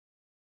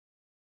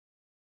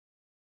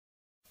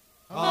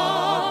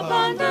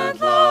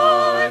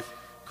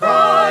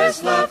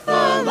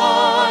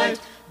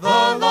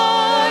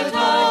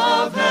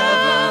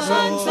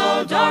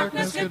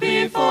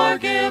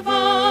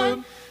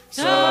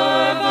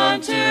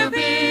servant to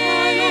be.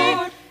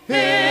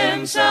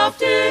 Himself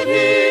did he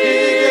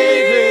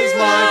gave his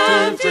life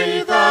to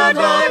free that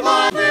I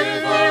might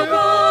live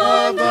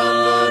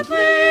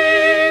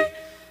abundantly.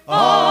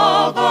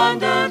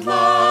 Abundant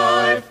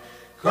life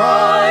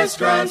Christ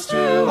grants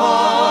to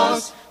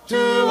us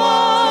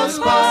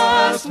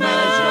past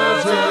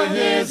measure, to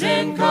his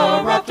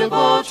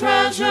incorruptible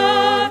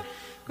treasure,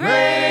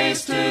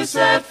 grace to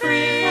set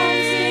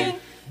free,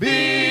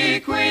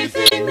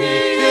 bequeathing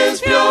me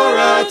his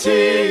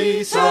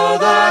purity, so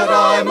that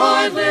I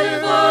might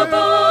live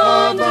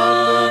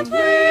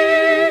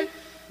abundantly.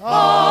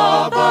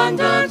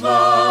 Abundant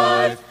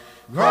life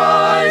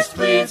Christ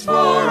pleads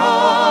for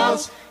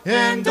us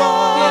in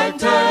dark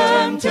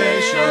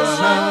temptation,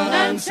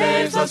 and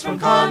saves us from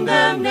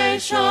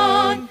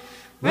condemnation.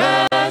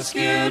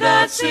 Rescued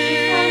at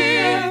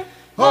sea,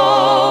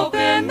 hope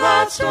in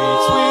that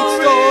sweet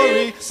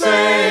story,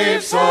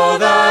 saved so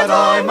that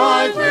I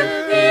might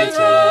live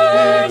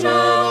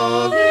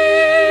eternally.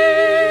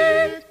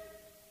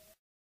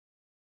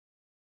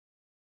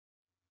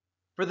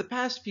 For the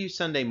past few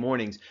Sunday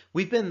mornings,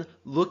 we've been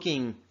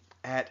looking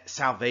at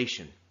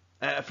salvation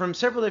from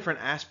several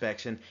different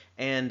aspects, and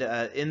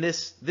in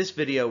this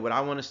video, what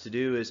I want us to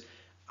do is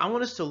I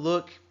want us to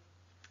look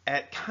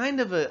at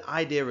kind of an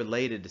idea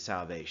related to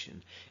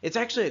salvation. It's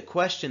actually a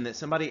question that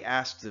somebody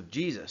asks of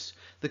Jesus.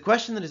 The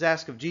question that is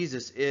asked of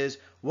Jesus is,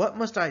 what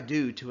must I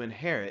do to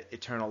inherit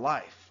eternal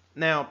life?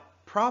 Now,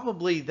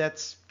 probably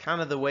that's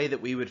kind of the way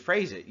that we would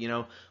phrase it. You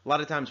know, a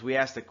lot of times we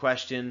ask the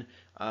question,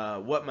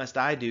 what must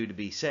I do to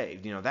be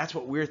saved? You know, that's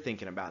what we're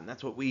thinking about, and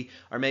that's what we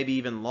are maybe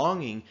even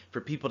longing for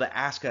people to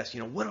ask us,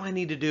 you know, what do I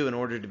need to do in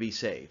order to be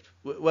saved?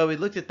 Well, we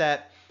looked at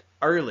that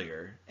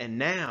earlier, and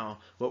now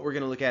what we're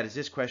going to look at is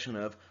this question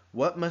of,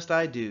 what must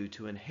I do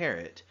to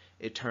inherit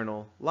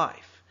eternal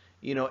life?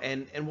 You know,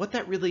 and what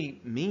that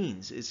really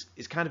means is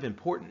kind of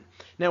important.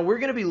 Now, we're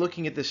going to be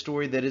looking at this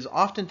story that is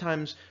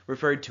oftentimes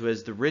referred to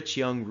as the rich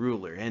young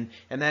ruler, and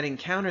that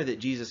encounter that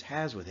Jesus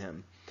has with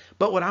him.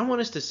 But what I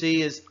want us to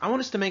see is, I want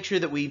us to make sure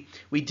that we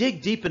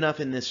dig deep enough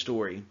in this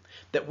story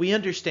that we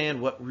understand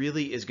what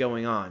really is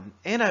going on.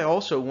 And I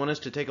also want us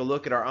to take a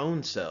look at our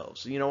own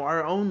selves, you know,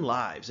 our own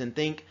lives, and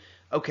think,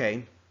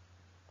 okay,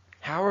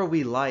 how are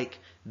we like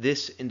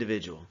this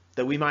individual?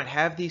 That we might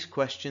have these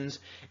questions,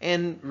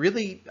 and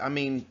really, I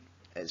mean,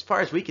 as far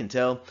as we can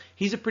tell,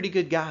 he's a pretty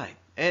good guy.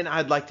 And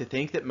I'd like to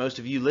think that most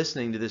of you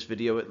listening to this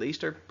video at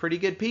least are pretty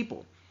good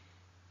people.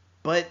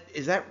 But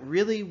is that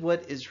really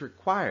what is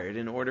required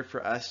in order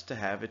for us to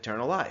have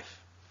eternal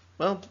life?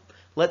 Well,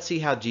 let's see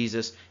how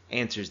Jesus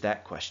answers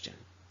that question.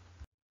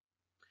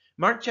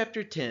 Mark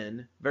chapter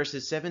 10,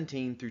 verses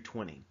 17 through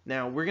 20.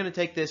 Now, we're going to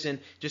take this in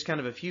just kind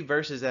of a few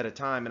verses at a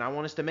time, and I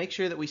want us to make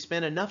sure that we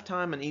spend enough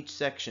time on each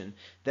section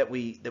that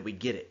we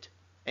get it.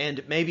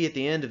 And maybe at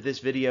the end of this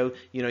video,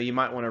 you know, you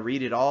might want to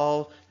read it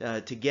all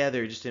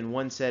together just in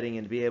one setting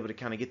and be able to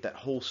kind of get that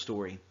whole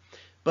story.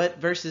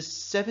 But verses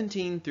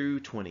 17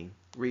 through 20,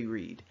 we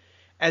read,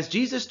 As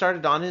Jesus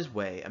started on his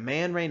way, a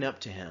man ran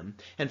up to him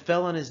and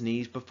fell on his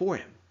knees before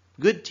him.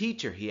 Good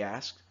teacher, he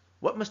asked,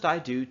 what must I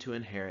do to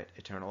inherit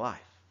eternal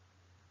life?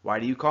 Why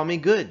do you call me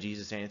good?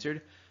 Jesus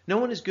answered. No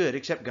one is good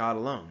except God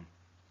alone.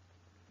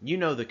 You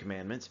know the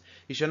commandments.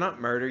 You shall not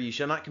murder. You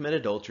shall not commit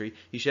adultery.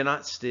 You shall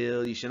not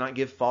steal. You shall not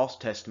give false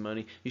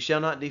testimony. You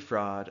shall not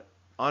defraud.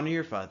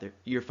 Honor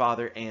your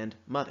father and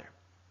mother.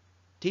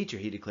 Teacher,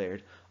 he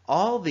declared,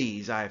 all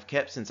these I have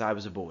kept since I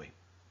was a boy.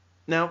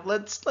 Now,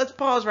 let's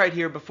pause right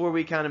here before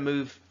we kind of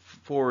move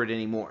forward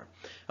anymore.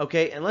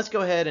 Okay, and let's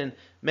go ahead and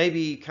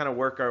maybe kind of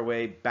work our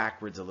way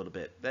backwards a little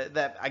bit.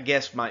 That I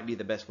guess might be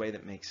the best way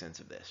that makes sense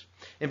of this.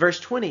 In verse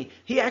 20,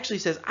 he actually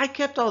says, I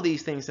kept all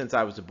these things since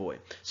I was a boy.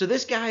 So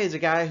this guy is a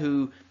guy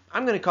who,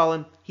 I'm going to call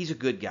him, he's a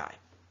good guy.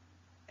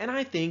 And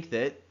I think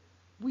that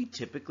we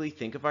typically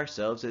think of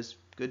ourselves as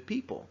good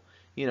people.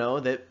 You know,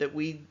 that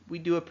we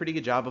do a pretty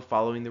good job of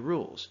following the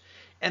rules.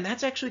 And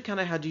that's actually kind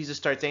of how Jesus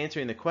starts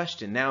answering the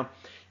question. Now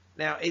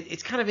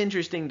it's kind of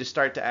interesting to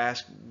start to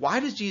ask, why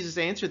does Jesus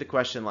answer the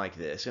question like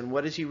this? And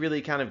what is he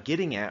really kind of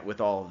getting at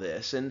with all of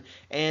this? And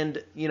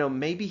you know,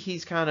 maybe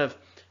he's kind of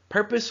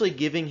purposely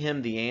giving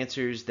him the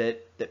answers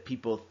that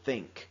people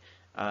think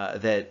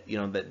that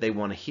they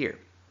want to hear.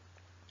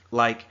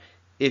 Like,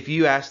 if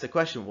you ask the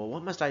question, well,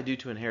 what must I do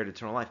to inherit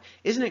eternal life?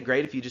 Isn't it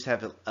great if you just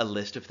have a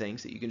list of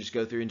things that you can just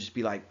go through and just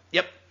be like,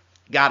 yep,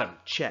 got them,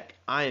 check,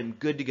 I am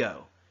good to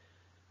go.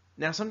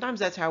 Now, sometimes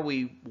that's how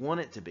we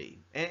want it to be.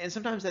 And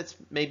sometimes that's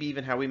maybe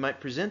even how we might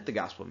present the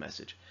gospel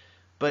message.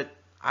 But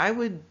I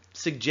would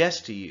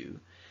suggest to you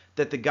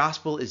that the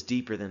gospel is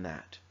deeper than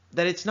that.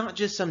 That it's not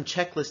just some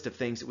checklist of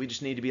things that we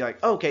just need to be like,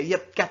 oh, okay,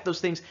 yep, got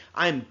those things.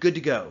 I am good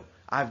to go.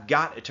 I've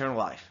got eternal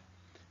life.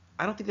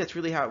 I don't think that's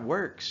really how it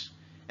works.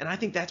 And I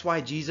think that's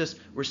why Jesus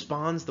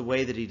responds the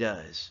way that he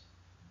does.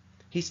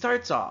 He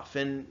starts off,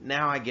 and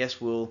now I guess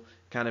we'll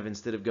kind of,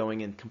 instead of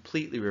going in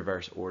completely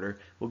reverse order,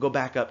 we'll go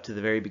back up to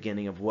the very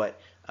beginning of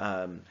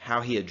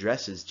how he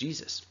addresses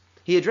Jesus.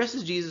 He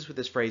addresses Jesus with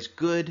this phrase,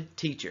 good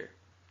teacher.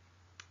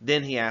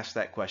 Then he asks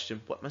that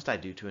question, what must I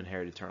do to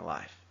inherit eternal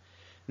life?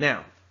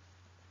 Now,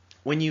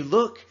 when you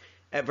look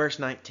at verse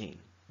 19,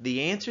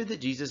 the answer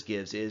that Jesus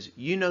gives is,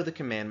 you know the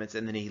commandments,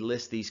 and then he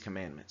lists these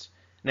commandments.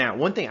 Now,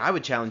 one thing I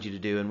would challenge you to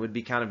do, and would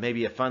be kind of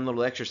maybe a fun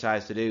little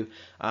exercise to do,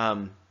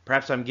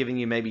 perhaps I'm giving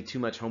you maybe too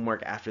much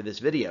homework after this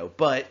video,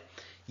 but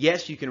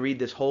yes, you can read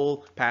this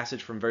whole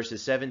passage from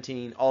verses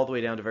 17 all the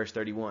way down to verse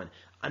 31.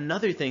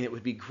 Another thing that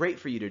would be great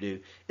for you to do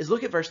is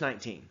look at verse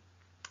 19.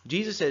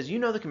 Jesus says, you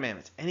know the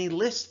commandments, and he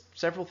lists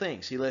several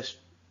things. He lists,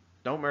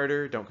 don't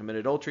murder, don't commit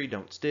adultery,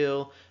 don't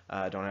steal,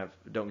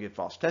 don't give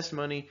false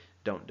testimony,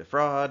 don't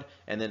defraud,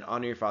 and then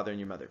honor your father and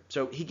your mother.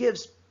 So he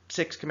gives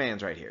 6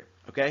 commands right here,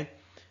 okay?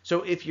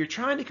 So if you're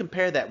trying to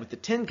compare that with the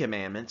 10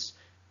 commandments,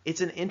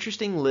 it's an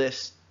interesting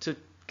list to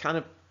kind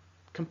of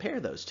compare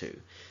those two.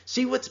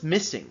 See what's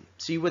missing.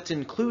 See what's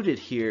included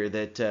here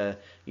that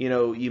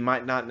you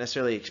might not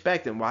necessarily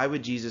expect, and why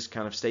would Jesus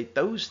kind of state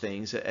those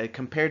things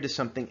compared to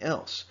something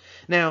else.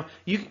 Now,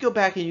 you can go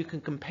back and you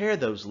can compare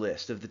those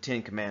lists of the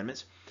 10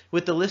 commandments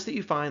with the list that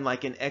you find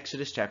like in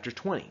Exodus chapter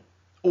 20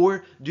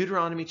 or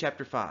Deuteronomy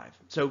chapter 5.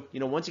 So,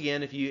 once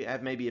again, if you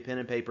have maybe a pen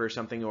and paper or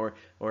something, or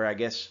I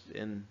guess,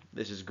 and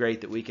this is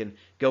great that we can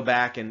go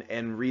back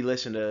and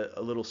re-listen to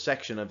a little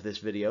section of this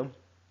video.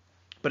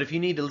 But if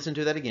you need to listen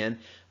to that again,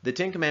 the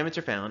 10 commandments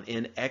are found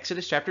in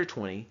Exodus chapter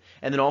 20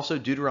 and then also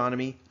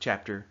Deuteronomy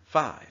chapter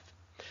 5.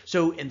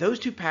 So in those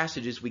two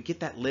passages, we get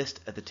that list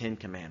of the 10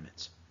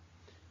 commandments.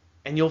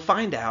 And you'll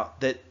find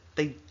out that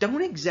they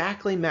don't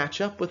exactly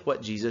match up with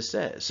what Jesus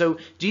says. So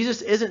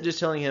Jesus isn't just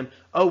telling him,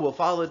 oh, well,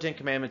 follow the 10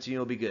 commandments and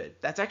you'll be good.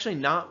 That's actually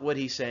not what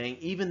he's saying,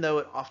 even though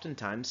it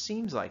oftentimes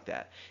seems like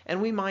that.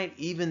 And we might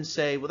even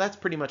say, well, that's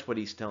pretty much what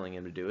he's telling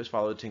him to do, is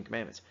follow the 10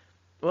 commandments.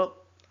 Well,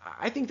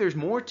 I think there's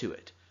more to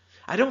it.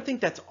 I don't think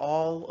that's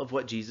all of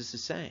what Jesus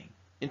is saying.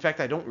 In fact,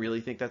 I don't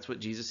really think that's what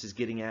Jesus is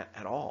getting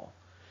at all.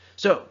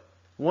 So,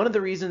 one of the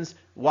reasons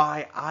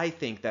why I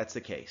think that's the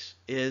case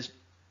is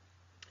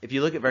if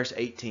you look at verse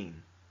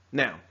 18.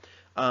 Now,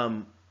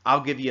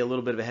 I'll give you a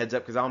little bit of a heads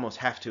up because I almost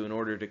have to in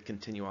order to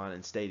continue on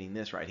in stating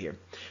this right here.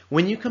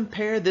 When you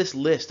compare this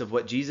list of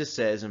what Jesus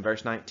says in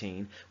verse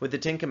 19 with the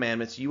 10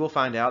 commandments, you will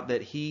find out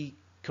that he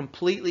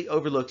completely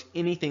overlooks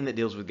anything that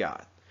deals with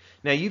God.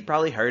 Now, you've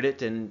probably heard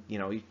it, and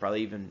you've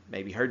probably even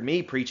maybe heard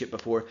me preach it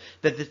before,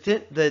 that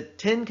the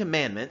 10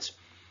 commandments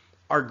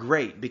are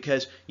great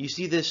because you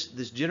see this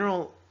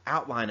general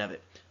outline of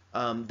it.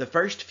 The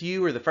first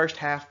few, or the first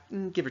half,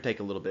 give or take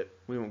a little bit,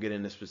 we won't get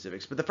into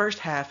specifics, but the first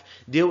half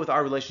deal with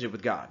our relationship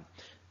with God.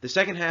 The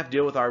second half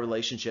deal with our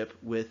relationship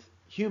with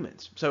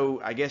humans. So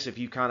I guess if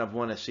you kind of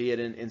want to see it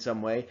in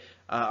some way,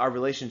 our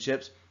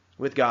relationships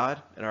with God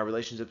and our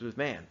relationships with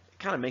man.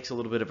 Kind of makes a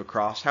little bit of a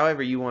cross.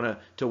 However you want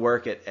to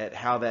work at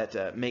how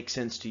that makes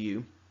sense to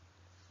you,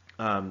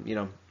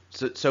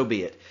 so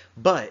be it.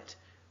 But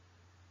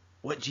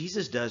what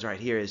Jesus does right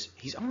here is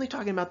he's only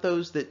talking about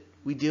those that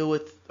we deal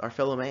with our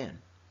fellow man.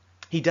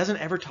 He doesn't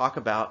ever talk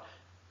about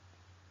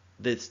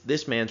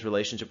this man's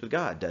relationship with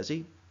God, does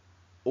he?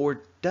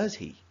 Or does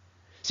he?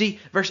 See,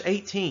 verse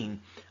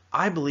 18,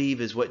 I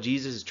believe, is what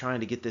Jesus is trying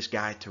to get this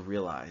guy to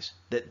realize,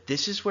 that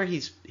this is where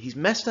he's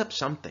messed up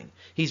something.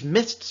 He's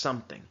missed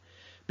something.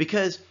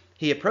 Because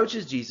he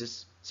approaches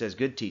Jesus, says,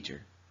 good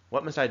teacher,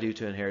 what must I do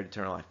to inherit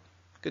eternal life?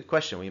 Good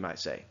question, we might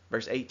say.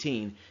 Verse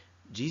 18,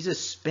 Jesus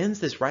spins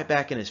this right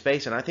back in his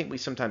face, and I think we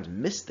sometimes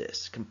miss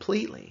this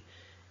completely.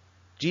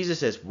 Jesus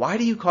says, why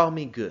do you call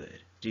me good?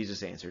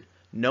 Jesus answered,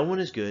 no one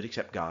is good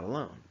except God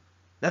alone.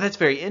 Now that's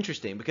very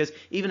interesting because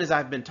even as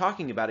I've been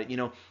talking about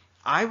it,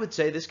 I would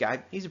say this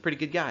guy, he's a pretty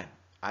good guy.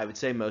 I would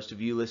say most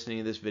of you listening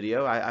to this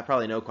video, I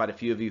probably know quite a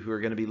few of you who are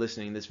going to be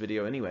listening to this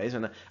video anyways,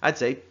 and I'd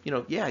say,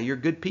 yeah, you're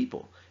good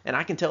people. And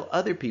I can tell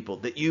other people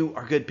that you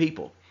are good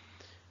people.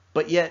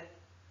 But yet,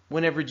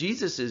 whenever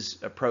Jesus is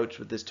approached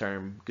with this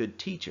term, good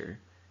teacher,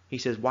 he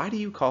says, why do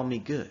you call me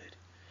good?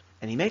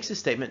 And he makes the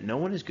statement, no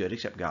one is good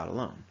except God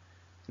alone.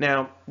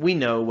 Now, we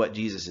know what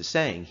Jesus is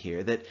saying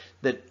here,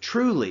 that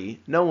truly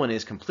no one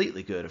is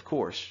completely good, of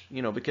course,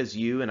 because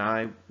you and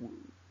I,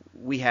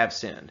 we have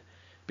sinned.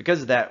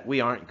 Because of that,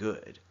 we aren't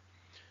good.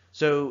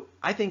 So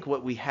I think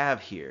what we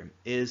have here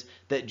is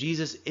that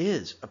Jesus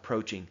is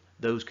approaching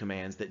those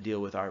commands that deal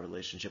with our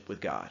relationship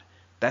with God.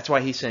 That's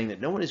why he's saying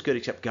that no one is good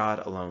except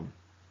God alone.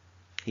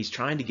 He's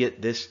trying to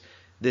get this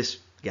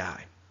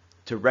guy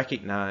to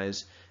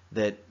recognize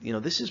that,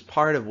 this is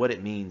part of what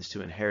it means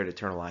to inherit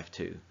eternal life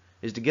too,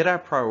 is to get our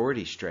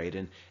priorities straight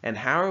and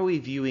how are we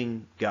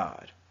viewing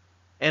God.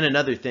 And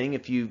another thing,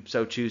 if you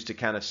so choose to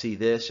kind of see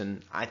this,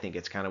 and I think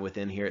it's kind of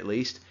within here at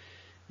least,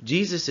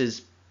 Jesus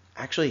is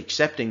actually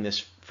accepting this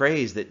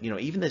phrase that,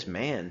 even this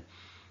man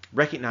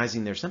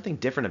recognizing there's something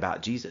different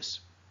about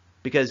Jesus.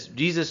 Because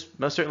Jesus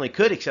most certainly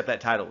could accept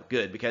that title,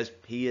 good, because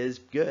he is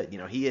good.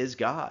 He is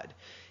God.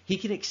 He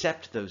can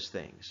accept those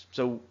things.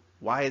 So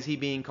why is he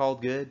being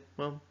called good?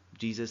 Well,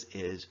 Jesus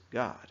is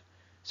God.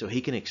 So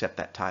he can accept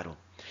that title.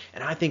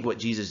 And I think what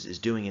Jesus is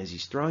doing is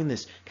he's throwing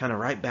this kind of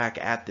right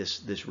back at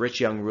this rich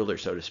young ruler,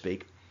 so to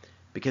speak,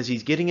 because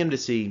he's getting him to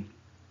see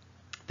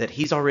that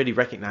he's already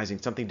recognizing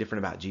something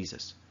different about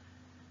Jesus.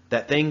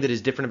 That thing that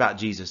is different about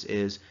Jesus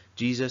is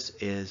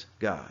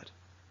God.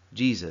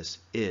 Jesus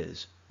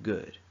is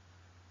good.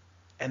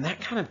 And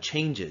that kind of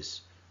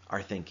changes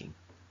our thinking.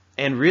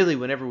 And really,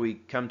 whenever we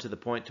come to the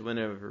point to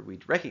whenever we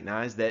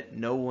recognize that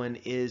no one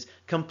is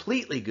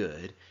completely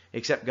good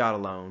except God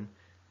alone,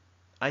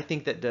 I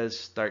think that does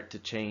start to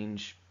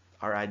change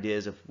our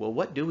ideas of, well,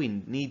 what do we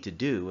need to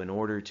do in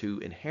order to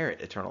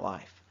inherit eternal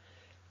life?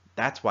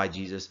 That's why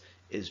Jesus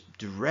is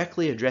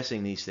directly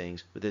addressing these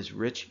things with this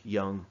rich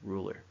young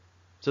ruler.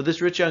 So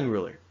this rich young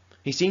ruler,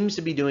 he seems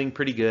to be doing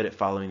pretty good at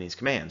following these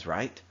commands,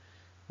 right?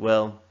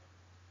 Well,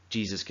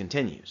 Jesus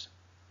continues.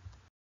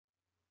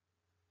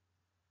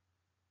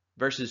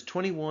 Verses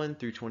 21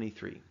 through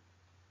 23.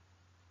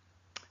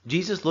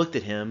 Jesus looked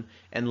at him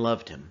and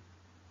loved him.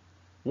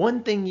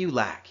 "One thing you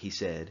lack," he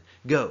said.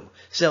 "Go,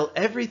 sell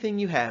everything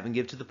you have and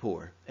give to the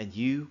poor, and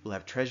you will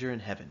have treasure in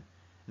heaven.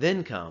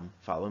 Then come,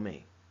 follow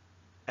me."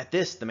 At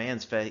this, the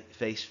man's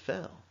face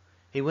fell.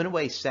 He went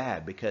away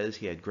sad because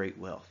he had great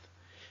wealth.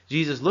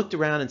 Jesus looked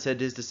around and said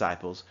to his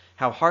disciples,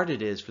 "How hard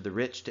it is for the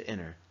rich to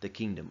enter the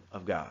kingdom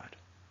of God."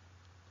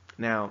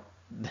 Now,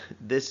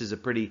 this is a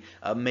pretty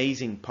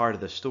amazing part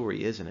of the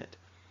story, isn't it?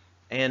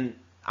 And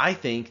I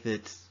think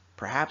that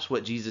perhaps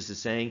what Jesus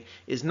is saying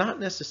is not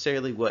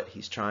necessarily what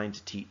he's trying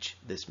to teach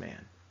this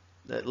man.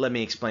 Let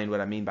me explain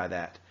what I mean by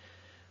that.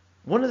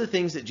 One of the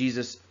things that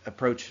Jesus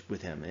approached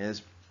with him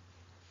is,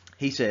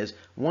 he says,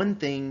 "One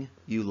thing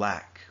you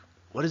lack."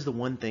 What is the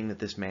one thing that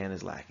this man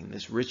is lacking?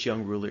 This rich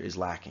young ruler is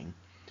lacking.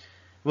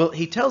 Well,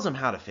 he tells him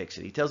how to fix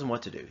it. He tells him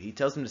what to do. He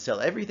tells him to sell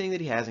everything that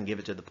he has and give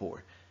it to the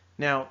poor.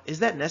 Now, is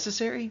that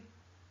necessary?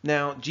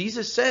 Now,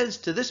 Jesus says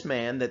to this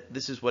man that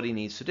this is what he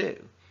needs to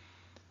do.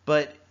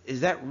 But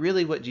is that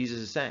really what Jesus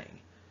is saying?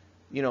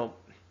 You know,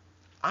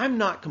 I'm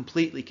not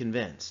completely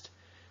convinced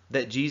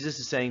that Jesus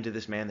is saying to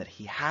this man that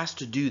he has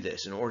to do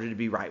this in order to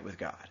be right with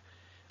God.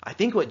 I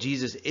think what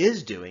Jesus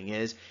is doing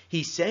is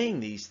he's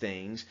saying these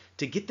things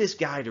to get this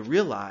guy to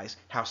realize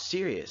how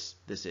serious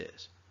this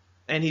is.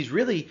 And he's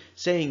really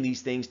saying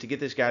these things to get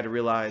this guy to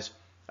realize,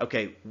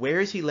 okay, where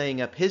is he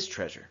laying up his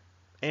treasure?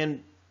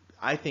 And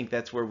I think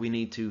that's where we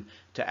need to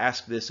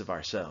ask this of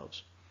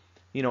ourselves.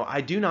 You know,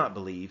 I do not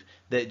believe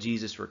that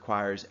Jesus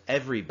requires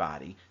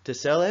everybody to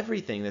sell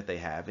everything that they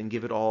have and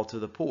give it all to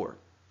the poor.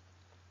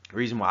 The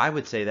reason why I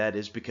would say that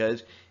is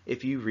because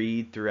if you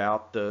read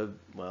throughout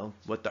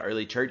what the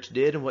early church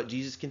did and what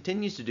Jesus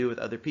continues to do with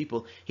other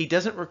people, he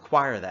doesn't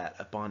require that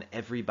upon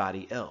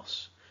everybody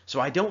else.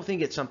 So I don't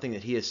think it's something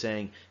that he is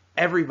saying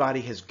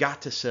everybody has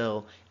got to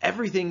sell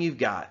everything you've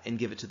got and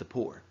give it to the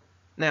poor.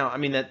 Now, I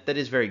mean, that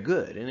is very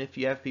good. And if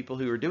you have people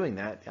who are doing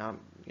that, I'm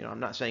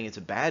not saying it's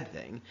a bad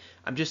thing.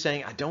 I'm just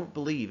saying I don't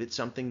believe it's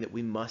something that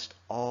we must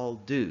all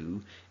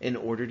do in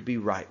order to be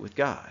right with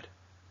God.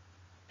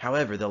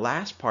 However, the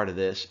last part of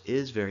this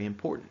is very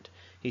important.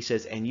 He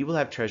says, "And you will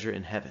have treasure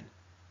in heaven."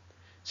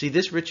 See,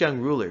 this rich young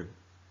ruler,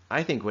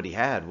 I think what he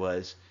had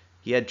was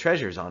he had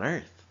treasures on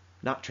earth,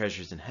 not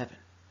treasures in heaven.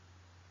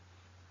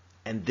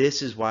 And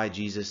this is why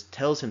Jesus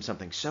tells him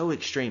something so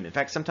extreme. In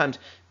fact,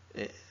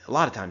 a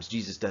lot of times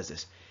Jesus does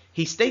this.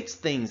 He states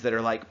things that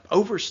are like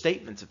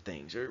overstatements of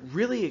things, or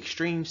really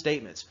extreme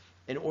statements,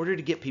 in order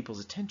to get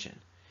people's attention.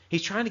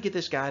 He's trying to get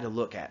this guy to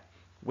look at,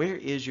 where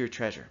is your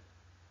treasure?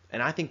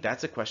 And I think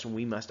that's a question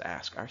we must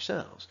ask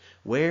ourselves.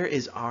 Where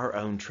is our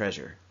own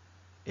treasure?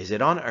 Is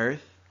it on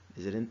earth?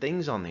 Is it in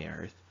things on the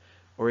earth?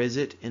 Or is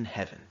it in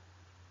heaven?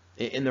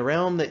 In the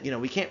realm that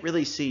we can't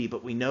really see,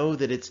 but we know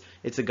that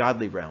it's a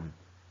godly realm.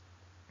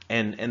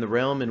 And the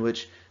realm in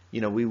which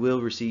we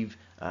will receive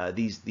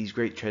these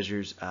great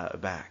treasures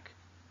back.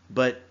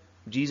 But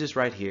Jesus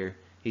right here,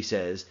 he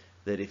says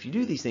that if you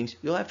do these things,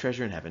 you'll have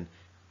treasure in heaven.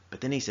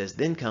 But then he says,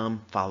 "Then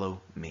come, follow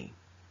me."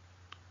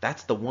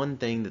 That's the one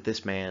thing that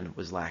this man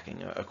was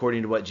lacking,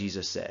 according to what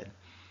Jesus said.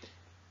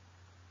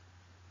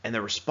 And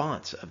the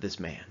response of this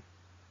man,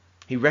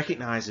 he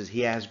recognizes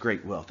he has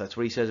great wealth. That's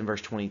what he says in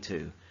verse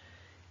 22.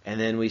 And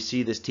then we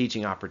see this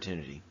teaching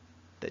opportunity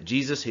that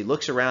Jesus, he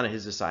looks around at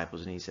his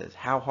disciples and he says,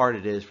 how hard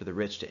it is for the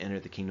rich to enter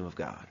the kingdom of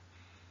God.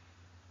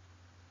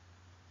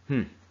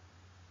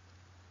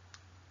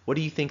 What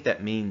do you think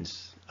that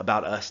means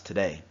about us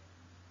today?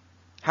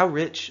 How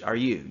rich are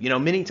you?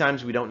 Many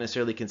times we don't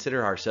necessarily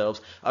consider ourselves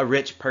a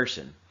rich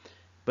person.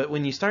 But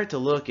when you start to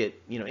look at,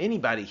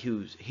 anybody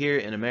who's here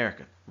in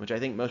America, which I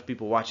think most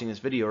people watching this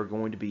video are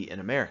going to be in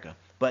America,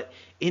 but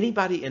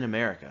anybody in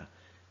America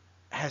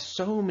has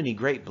so many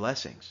great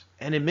blessings.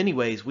 And in many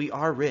ways, we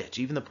are rich.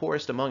 Even the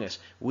poorest among us,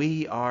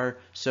 we are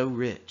so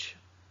rich.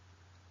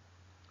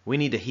 We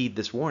need to heed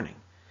this warning.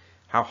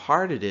 How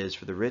hard it is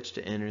for the rich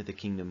to enter the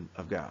kingdom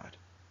of God.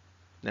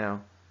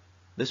 Now,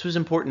 this was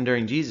important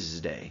during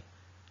Jesus' day,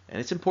 and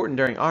it's important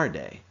during our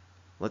day.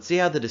 Let's see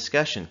how the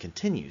discussion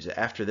continues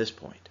after this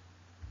point.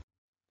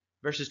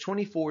 Verses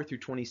 24 through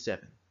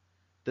 27.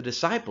 The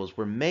disciples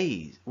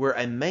were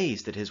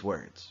amazed at his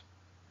words.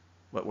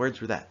 What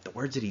words were that? The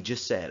words that he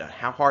just said on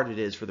how hard it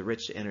is for the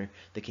rich to enter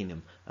the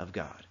kingdom of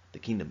God, the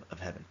kingdom of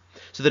heaven.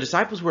 So the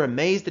disciples were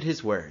amazed at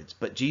his words,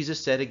 but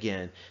Jesus said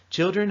again,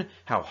 "Children,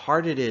 how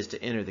hard it is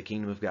to enter the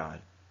kingdom of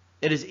God.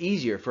 It is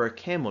easier for a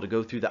camel to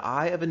go through the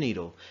eye of a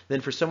needle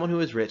than for someone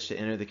who is rich to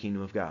enter the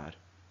kingdom of God."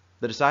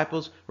 The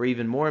disciples were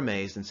even more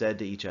amazed and said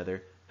to each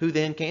other, "Who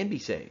then can be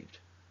saved?"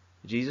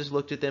 Jesus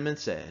looked at them and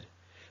said,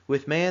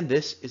 "With man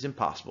this is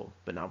impossible,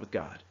 but not with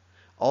God.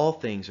 All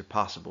things are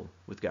possible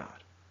with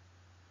God."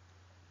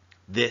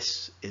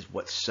 This is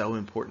what's so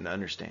important to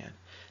understand.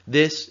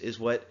 This is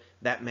what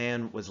that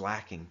man was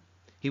lacking.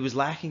 He was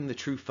lacking the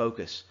true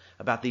focus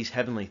about these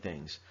heavenly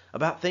things,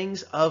 about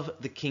things of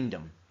the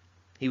kingdom.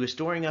 He was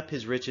storing up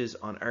his riches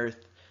on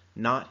earth,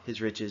 not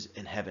his riches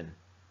in heaven.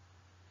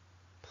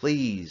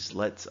 Please,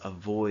 let's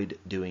avoid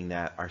doing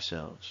that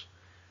ourselves.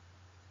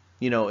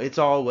 You know, it's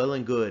all well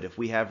and good if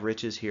we have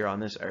riches here on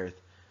this earth,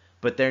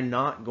 but they're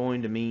not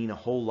going to mean a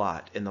whole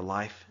lot in the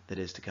life that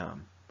is to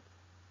come.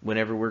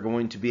 Whenever we're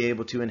going to be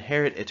able to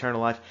inherit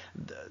eternal life,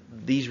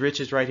 these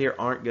riches right here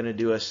aren't going to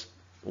do us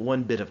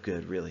one bit of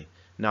good, really.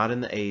 Not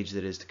in the age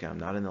that is to come,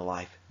 not in the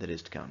life that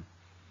is to come.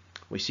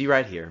 We see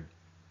right here,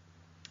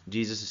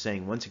 Jesus is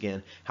saying once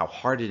again how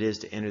hard it is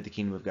to enter the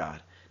kingdom of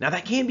God. Now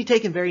that can be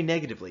taken very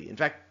negatively. In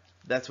fact,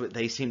 that's what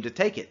they seem to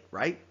take it,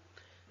 right?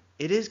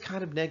 It is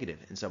kind of negative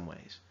in some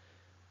ways.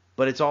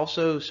 But it's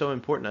also so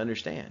important to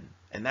understand.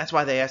 And that's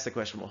why they ask the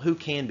question, well, who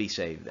can be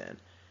saved then?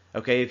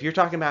 Okay, if you're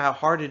talking about how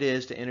hard it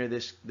is to enter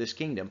this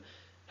kingdom,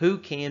 who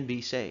can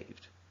be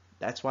saved?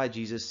 That's why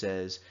Jesus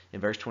says in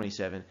verse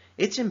 27,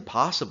 it's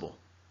impossible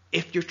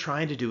if you're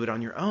trying to do it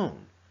on your own.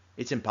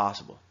 It's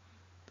impossible.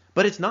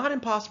 But it's not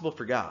impossible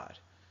for God.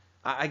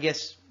 I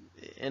guess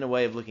in a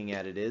way of looking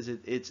at it is,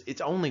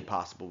 it's only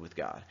possible with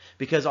God,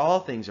 because all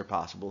things are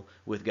possible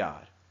with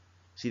God.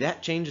 See,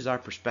 that changes our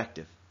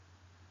perspective.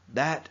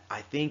 That,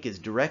 I think, is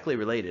directly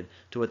related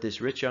to what this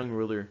rich young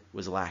ruler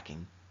was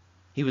lacking.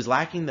 He was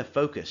lacking the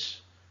focus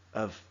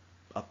of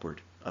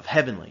upward, of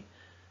heavenly,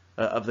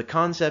 of the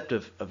concept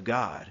of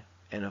God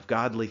and of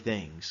godly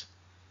things.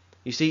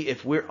 You see,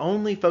 if we're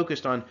only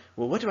focused on,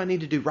 well, what do I need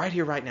to do right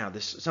here, right now?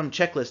 This some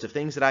checklist of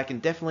things that I can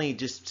definitely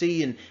just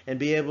see and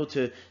be able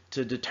to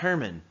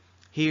determine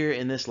here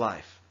in this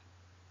life.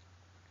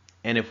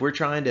 And if we're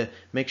trying to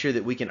make sure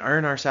that we can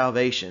earn our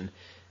salvation,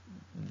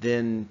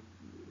 then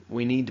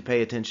we need to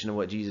pay attention to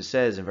what Jesus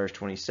says in verse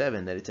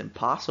 27, that it's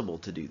impossible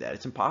to do that.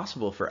 It's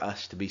impossible for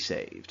us to be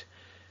saved.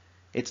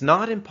 It's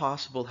not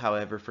impossible,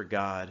 however, for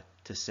God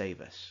to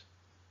save us.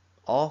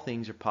 All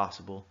things are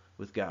possible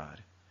with God.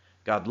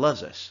 God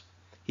loves us.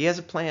 He has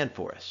a plan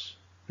for us.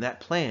 And that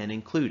plan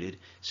included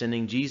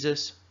sending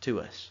Jesus to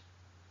us.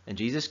 And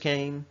Jesus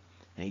came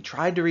and he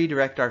tried to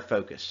redirect our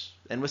focus.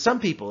 And with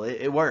some people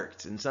it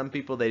worked, and some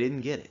people they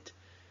didn't get it.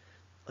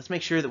 Let's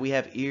make sure that we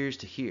have ears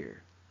to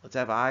hear. Let's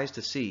have eyes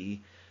to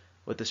see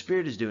what the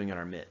Spirit is doing in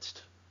our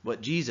midst,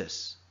 what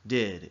Jesus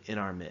did in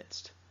our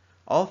midst.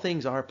 All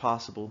things are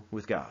possible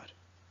with God.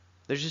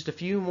 There's just a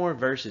few more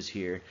verses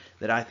here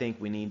that I think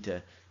we need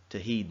to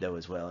heed, though,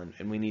 as well,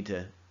 and we need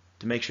to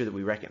make sure that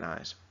we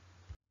recognize.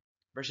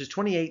 Verses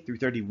 28 through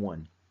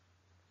 31.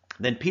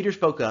 Then Peter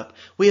spoke up,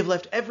 "We have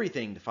left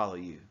everything to follow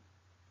you."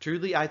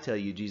 "Truly I tell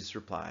you," Jesus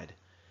replied,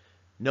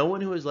 "no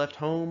one who has left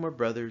home or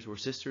brothers or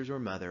sisters or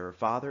mother or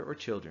father or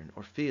children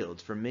or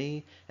fields for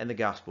me and the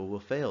gospel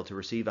will fail to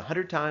receive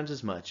 100 times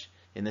as much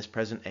in this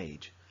present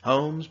age.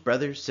 Homes,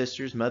 brothers,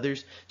 sisters,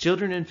 mothers,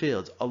 children, and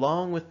fields,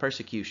 along with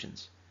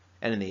persecutions,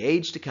 and in the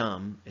age to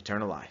come,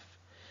 eternal life.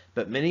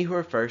 But many who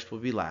are first will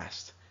be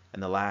last,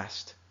 and the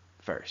last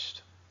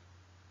first."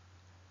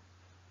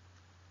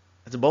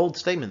 That's a bold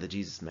statement that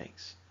Jesus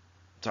makes.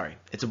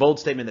 It's a bold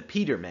statement that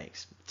Peter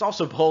makes. It's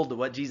also bold to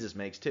what Jesus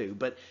makes too.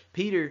 But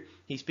Peter,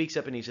 he speaks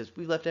up and he says,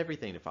 "We left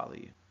everything to follow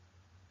you."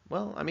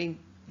 Well, I mean,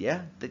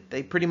 yeah,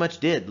 they pretty much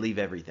did leave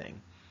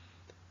everything.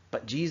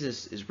 But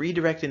Jesus is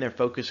redirecting their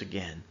focus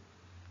again.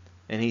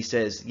 And he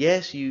says,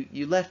 yes,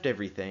 you left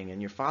everything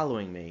and you're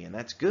following me, and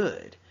that's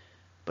good.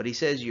 But he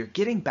says you're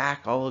getting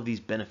back all of these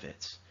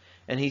benefits.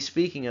 And he's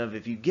speaking of,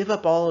 if you give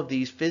up all of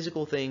these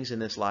physical things in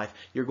this life,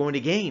 you're going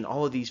to gain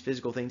all of these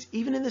physical things,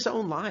 even in this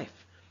own life.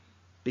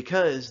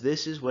 Because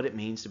this is what it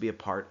means to be a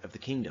part of the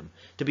kingdom,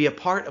 to be a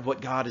part of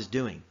what God is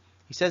doing.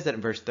 He says that in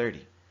verse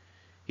 30.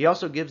 He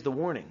also gives the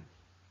warning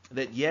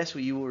that yes,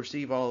 you will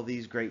receive all of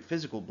these great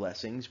physical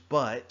blessings,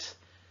 but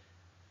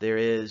there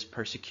is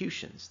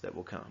persecutions that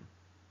will come.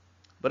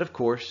 But of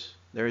course,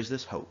 there is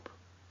this hope.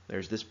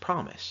 There's this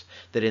promise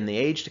that in the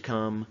age to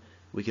come,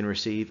 we can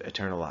receive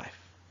eternal life.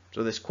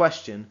 So this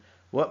question,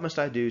 what must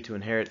I do to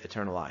inherit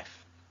eternal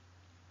life?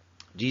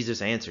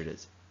 Jesus answered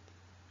it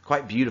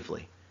quite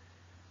beautifully.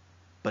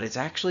 But it's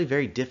actually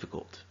very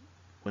difficult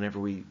whenever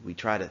we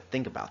try to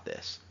think about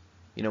this.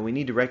 You know, we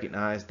need to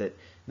recognize that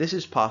this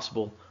is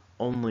possible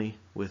only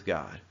with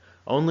God.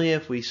 Only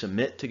if we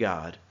submit to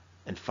God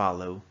and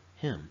follow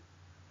Him.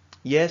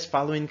 Yes,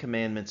 following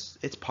commandments,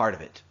 it's part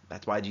of it.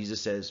 That's why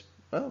Jesus says,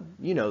 well,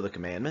 you know the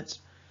commandments.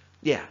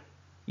 Yeah,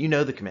 you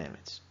know the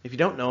commandments. If you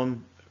don't know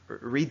them,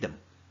 read them.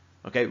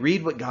 Okay,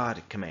 read what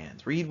God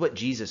commands. Read what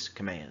Jesus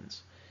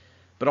commands.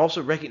 But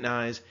also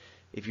recognize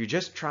if you're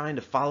just trying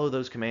to follow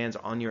those commands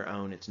on your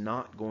own, it's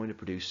not going to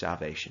produce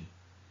salvation.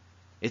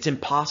 It's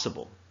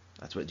impossible.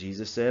 That's what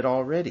Jesus said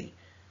already.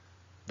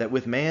 That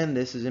with man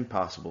this is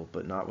impossible,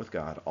 but not with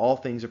God. All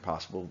things are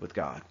possible with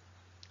God.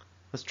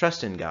 Let's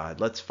trust in God.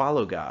 Let's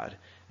follow God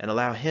and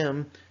allow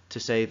Him to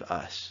save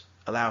us.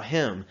 Allow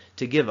Him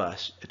to give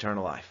us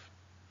eternal life.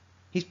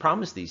 He's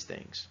promised these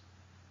things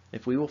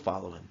if we will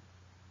follow Him.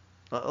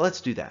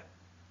 Let's do that.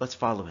 Let's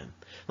follow Him.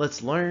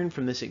 Let's learn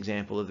from this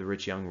example of the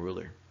rich young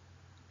ruler.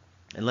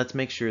 And let's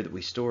make sure that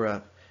we store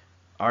up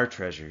our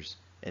treasures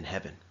in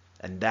heaven.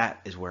 And that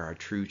is where our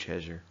true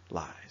treasure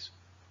lies.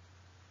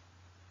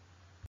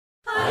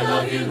 I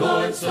love you,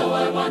 Lord, so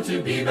I want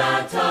to be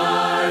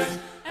baptized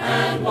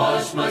and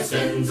wash my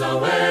sins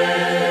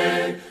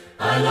away.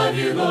 I love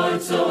you,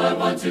 Lord, so I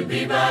want to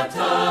be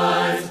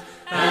baptized,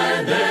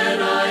 and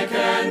then I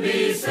can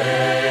be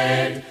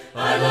saved.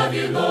 I love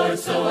you, Lord,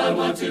 so I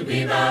want to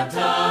be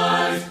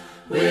baptized.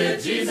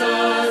 With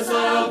Jesus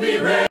I'll be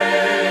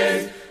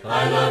raised.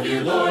 I love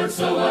you, Lord,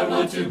 so I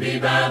want to be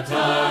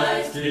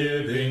baptized,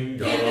 giving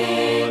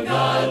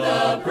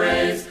God the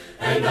praise,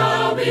 and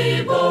I'll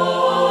be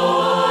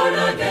born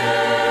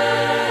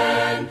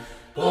again.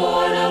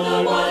 Born of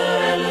the water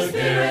and the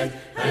Spirit,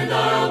 and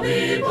I'll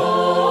be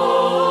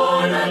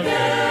born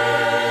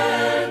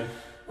again.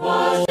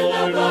 Washed in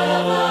the blood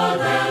of the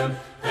Lamb,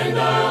 and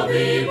I'll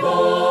be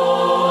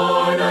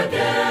born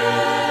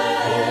again.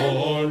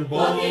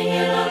 Walking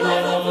in a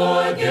life of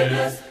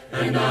forgiveness,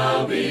 and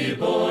I'll be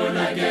born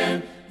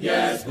again.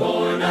 Yes,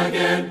 born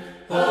again,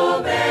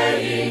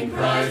 obeying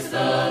Christ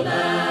the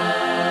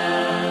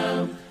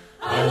Lamb.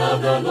 I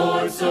love the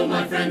Lord, so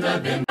my friend,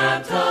 I've been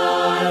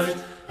baptized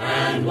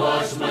and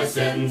washed my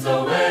sins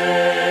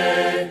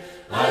away.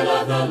 I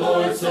love the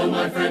Lord, so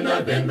my friend,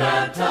 I've been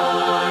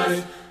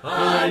baptized.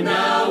 I'm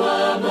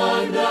now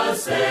among the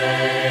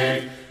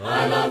saved.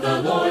 I love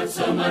the Lord,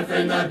 so my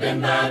friend, I've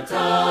been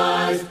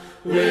baptized.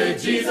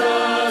 With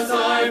Jesus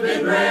I've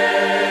been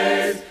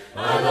raised.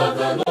 I love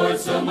the Lord,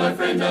 so my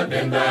friend, I've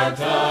been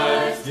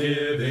baptized,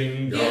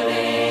 giving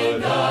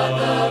God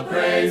the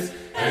praise,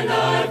 and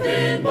I've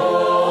been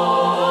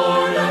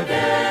born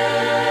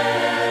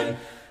again.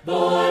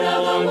 Born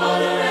of the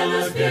water and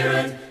the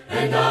Spirit,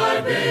 and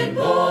I've been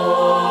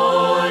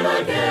born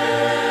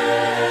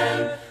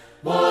again.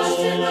 Washed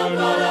in the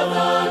blood of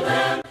the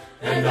Lamb,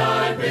 and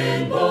I've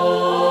been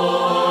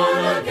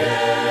born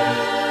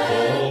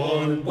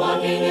again.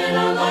 Walking in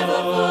a life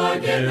of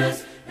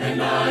forgiveness,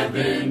 and I've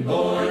been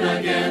born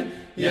again.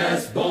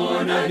 Yes,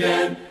 born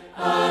again,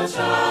 a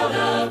child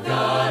of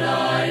God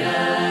I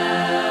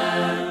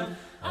am.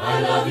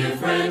 I love you,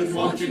 friends,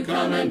 won't you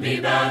come and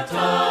be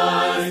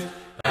baptized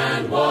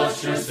and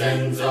wash your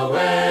sins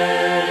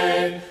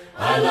away?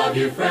 I love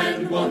you,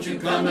 friend, won't you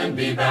come and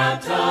be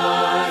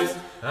baptized,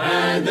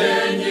 and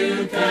then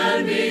you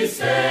can be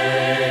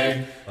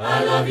saved.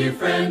 I love you,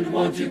 friend,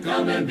 won't you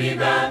come and be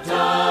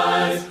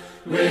baptized?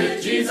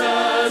 With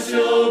Jesus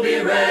you'll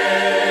be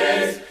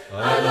raised.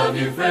 I love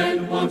you,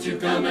 friend, won't you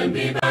come and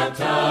be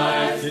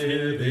baptized?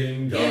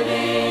 Giving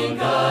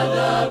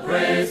God the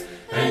praise,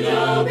 and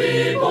you'll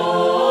be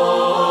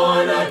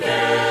born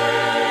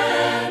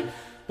again.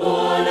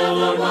 Born of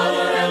the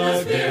water and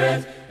the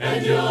Spirit,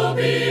 and you'll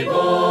be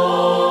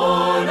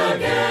born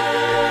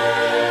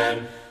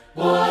again.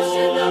 Washed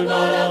in the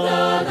blood of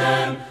the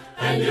Lamb,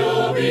 and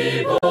you'll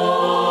be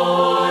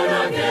born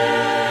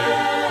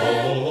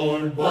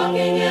again.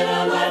 Walking in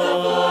a life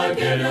of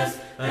forgiveness,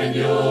 and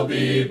you'll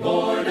be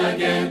born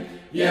again.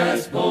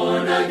 Yes,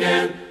 born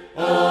again,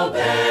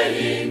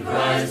 obeying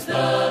Christ the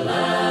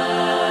Lamb.